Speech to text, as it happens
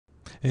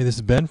Hey, this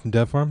is Ben from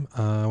DevFarm.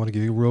 I want to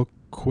give you a real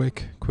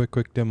quick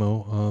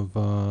demo of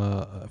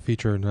a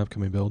feature in an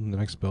upcoming build, in the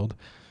next build.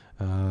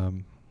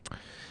 Um,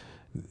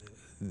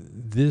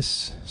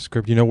 this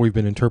script, we've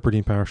been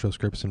interpreting PowerShell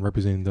scripts and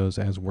representing those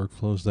as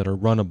workflows that are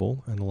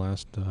runnable in the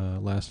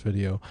last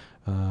video.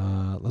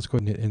 Let's go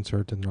ahead and hit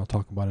insert, and then I'll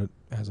talk about it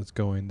as it's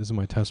going. This is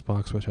my test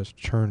box, which has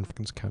churn,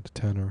 count to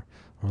 10 or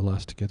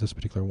less to get this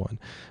particular one.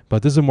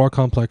 But this is a more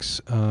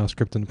complex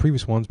script than the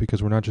previous ones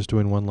because we're not just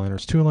doing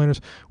one-liners, two-liners.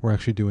 We're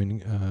actually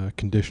doing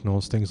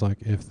conditionals, things like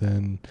if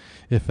then,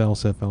 if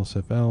else,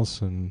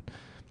 and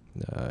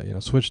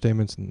switch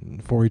statements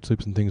and for each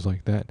loops and things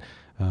like that.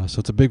 So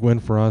it's a big win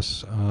for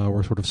us.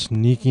 We're sort of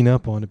sneaking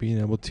up on being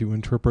able to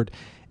interpret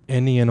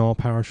any and all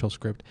PowerShell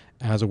script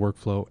as a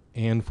workflow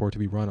and for it to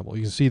be runnable.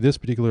 You can see this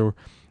particular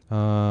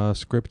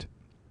script.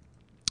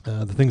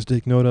 The things to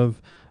take note of.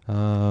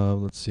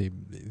 Let's see,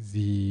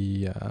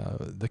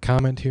 the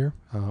comment here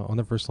on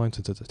the first line,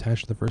 since it's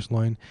attached to the first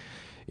line,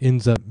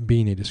 ends up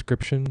being a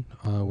description,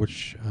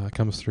 which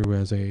comes through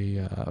as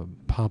a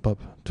pop-up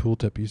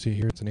tooltip. You see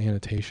here, it's an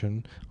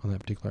annotation on that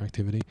particular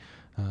activity.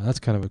 That's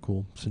kind of a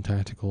cool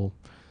syntactical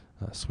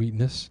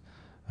sweetness.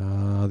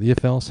 The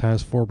if-else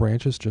has 4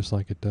 branches, just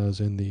like it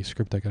does in the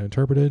script that got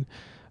interpreted.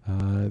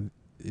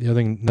 The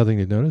other thing, nothing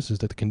to notice is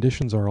that the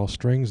conditions are all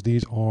strings.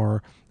 This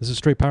is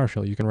straight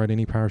PowerShell. You can write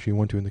any PowerShell you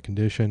want to in the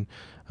condition.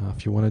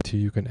 If you wanted to,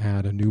 you can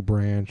add a new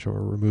branch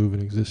or remove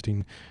an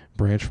existing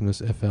branch from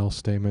this if-else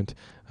statement.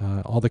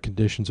 All the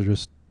conditions are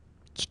just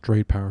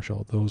straight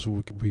PowerShell. Those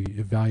will be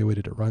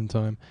evaluated at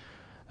runtime.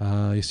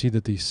 You see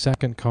that the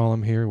second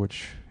column here,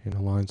 which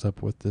lines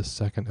up with this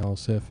second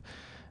ElseIf,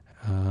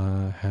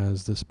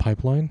 has this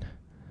pipeline,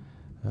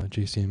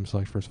 GCM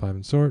select first 5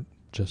 and sort,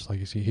 just like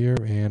you see here,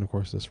 and of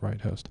course this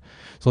write host.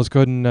 So let's go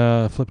ahead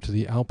and flip to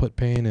the output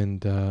pane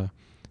and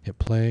hit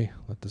play.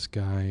 Let this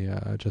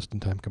guy just in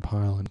time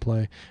compile and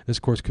play. This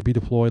course could be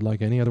deployed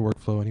like any other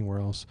workflow anywhere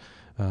else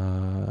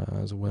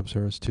as a web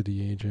service to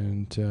the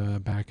agent,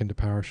 back into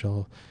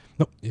PowerShell.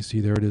 Nope, you see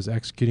there it is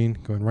executing,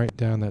 going right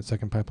down that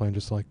second pipeline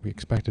just like we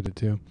expected it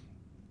to,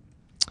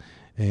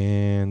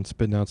 and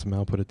spitting out some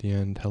output at the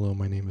end. Hello,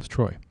 my name is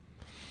Troy.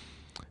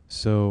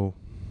 So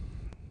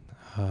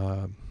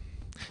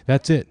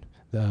that's it.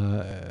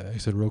 I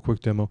said real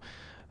quick demo.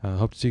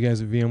 Hope to see you guys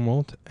at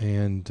VMworld,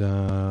 and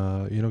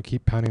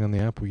keep pounding on the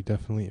app. We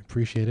definitely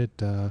appreciate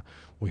it.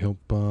 We hope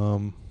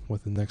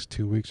within the next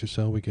 2 weeks or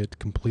so we get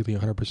completely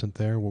 100%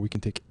 there, where we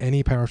can take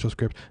any PowerShell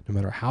script, no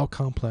matter how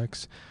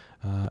complex,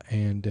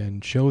 and then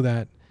show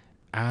that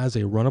as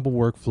a runnable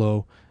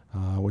workflow,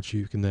 which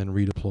you can then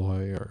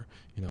redeploy or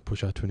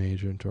push out to an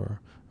agent or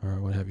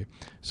what have you.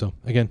 So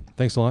again,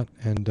 thanks a lot,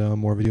 and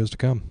more videos to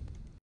come.